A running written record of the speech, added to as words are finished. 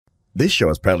This show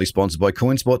is proudly sponsored by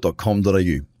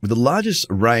coinspot.com.au, with the largest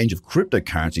range of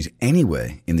cryptocurrencies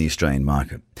anywhere in the Australian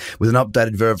market. With an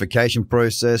updated verification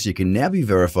process, you can now be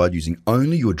verified using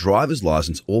only your driver's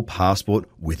license or passport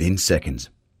within seconds.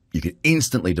 You can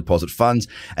instantly deposit funds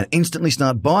and instantly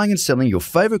start buying and selling your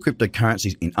favourite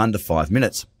cryptocurrencies in under 5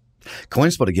 minutes.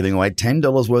 CoinSpot are giving away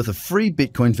 $10 worth of free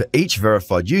Bitcoin for each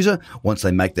verified user once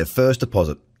they make their first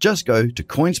deposit. Just go to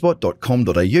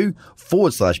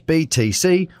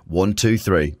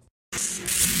coinspot.com.au/BTC123.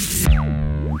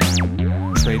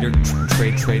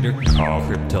 Trader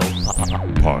Crypto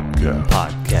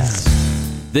Podcast.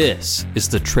 This is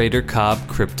the Trader Cobb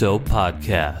Crypto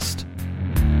Podcast.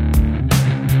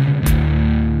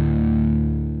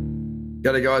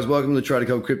 G'day guys, welcome to the Trader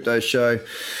Cobb Crypto Show.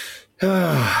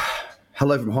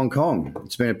 Hello from Hong Kong.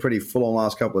 It's been a pretty full-on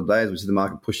last couple of days. We see the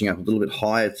market pushing up a little bit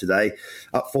higher today,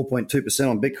 up 4.2%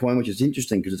 on Bitcoin, which is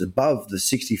interesting because it's above the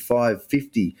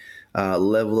 65.50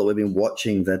 level that we've been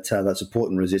watching, that support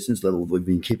and resistance level we've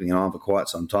been keeping an eye on for quite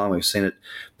some time. We've seen it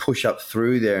push up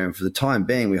through there, and for the time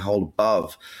being, we hold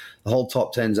above. The whole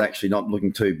top 10 is actually not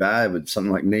looking too bad, with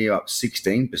something like NEO up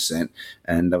 16%,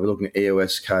 and we're looking at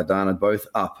EOS, Cardano, both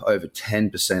up over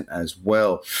 10% as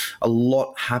well. A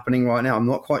lot happening right now. I'm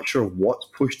not quite sure what's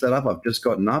pushed that up. I've just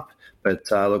gotten up. But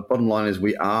the bottom line is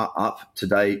we are up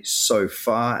today so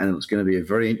far, and it's going to be a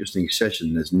very interesting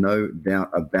session. There's no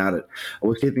doubt about it.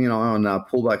 We're keeping an eye on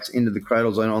pullbacks into the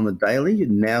cradle zone on the daily,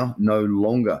 now no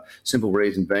longer. Simple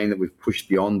reason being that we've pushed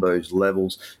beyond those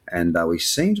levels, and we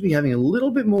seem to be having a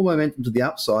little bit more momentum to the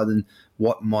upside than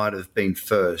what might have been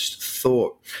first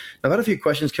thought. I've had a few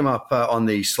questions come up on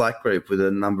the Slack group with a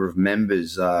number of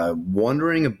members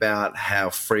wondering about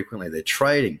how frequently they're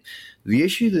trading. The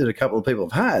issue that a couple of people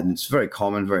have had, and it's very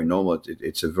common, very normal,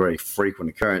 it's a very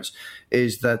frequent occurrence,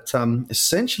 is that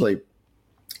essentially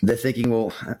they're thinking,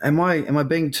 well, am I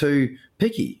being too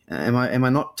picky? Am I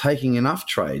not taking enough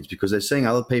trades? Because they're seeing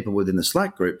other people within the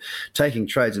Slack group taking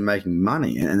trades and making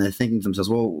money, and they're thinking to themselves,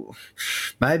 well,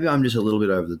 maybe I'm just a little bit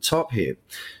over the top here.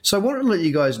 So I wanted to let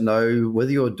you guys know,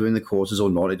 whether you're doing the courses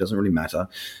or not, it doesn't really matter,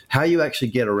 how you actually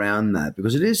get around that,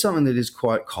 because it is something that is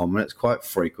quite common, it's quite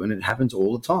frequent, it happens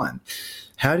all the time.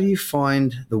 How do you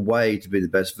find the way to be the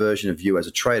best version of you as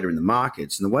a trader in the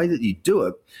markets? And the way that you do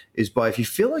it is by, if you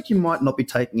feel like you might not be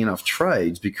taking enough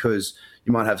trades because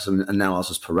you might have some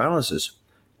analysis paralysis,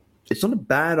 it's not a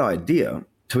bad idea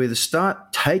to either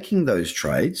start taking those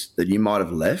trades that you might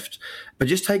have left, but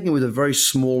just taking it with a very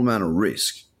small amount of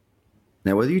risk.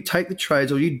 Now, whether you take the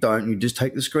trades or you don't, you just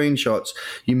take the screenshots,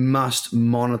 you must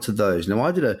monitor those. Now,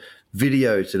 I did a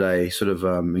video today sort of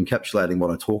encapsulating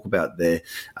what I talk about there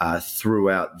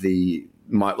throughout the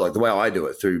way I do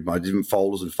it, through my different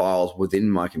folders and files within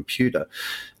my computer.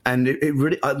 And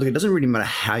it doesn't really matter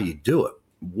how you do it.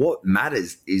 What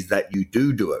matters is that you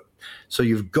do it. So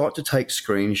you've got to take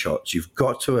screenshots. You've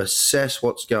got to assess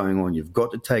what's going on. You've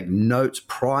got to take notes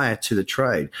prior to the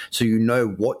trade so you know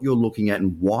what you're looking at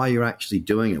and why you're actually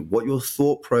doing it, what your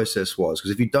thought process was.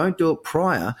 Because if you don't do it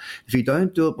prior, if you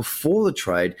don't do it before the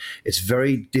trade, it's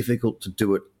very difficult to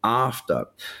do it after.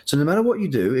 So no matter what you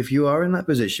do, if you are in that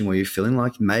position where you're feeling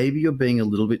like maybe you're being a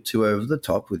little bit too over the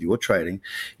top with your trading,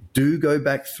 do go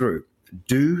back through.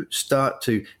 Do start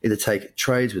to either take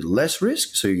trades with less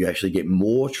risk so you actually get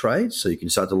more trades so you can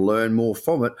start to learn more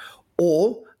from it,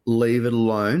 or leave it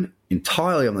alone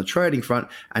entirely on the trading front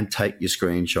and take your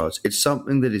screenshots. It's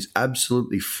something that is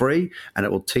absolutely free and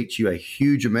it will teach you a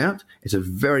huge amount. It's a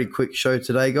very quick show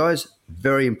today, guys.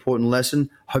 Very important lesson.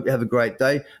 Hope you have a great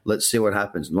day. Let's see what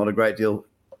happens. Not a great deal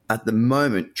at the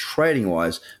moment,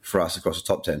 trading-wise, for us across the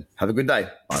top 10. Have a good day.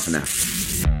 Bye for now.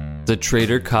 The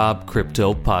Trader Cobb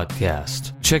Crypto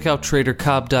Podcast. Check out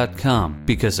TraderCobb.com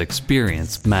because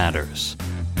experience matters.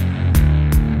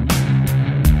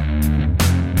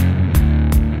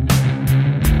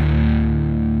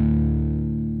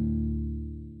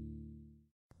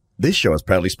 This show is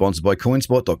proudly sponsored by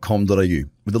coinspot.com.au,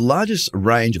 with the largest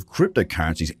range of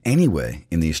cryptocurrencies anywhere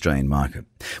in the Australian market.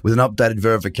 With an updated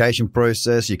verification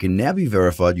process, you can now be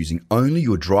verified using only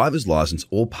your driver's license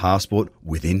or passport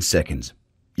within seconds.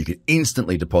 You can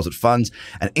instantly deposit funds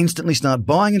and instantly start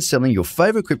buying and selling your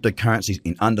favorite cryptocurrencies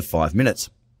in under 5 minutes.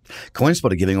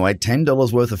 CoinSpot are giving away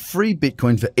 $10 worth of free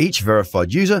Bitcoin for each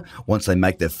verified user once they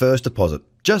make their first deposit.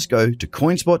 Just go to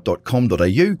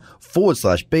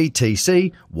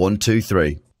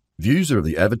coinspot.com.au/BTC123. Views are of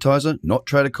the advertiser, not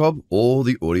Trader Cobb or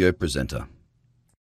the audio presenter.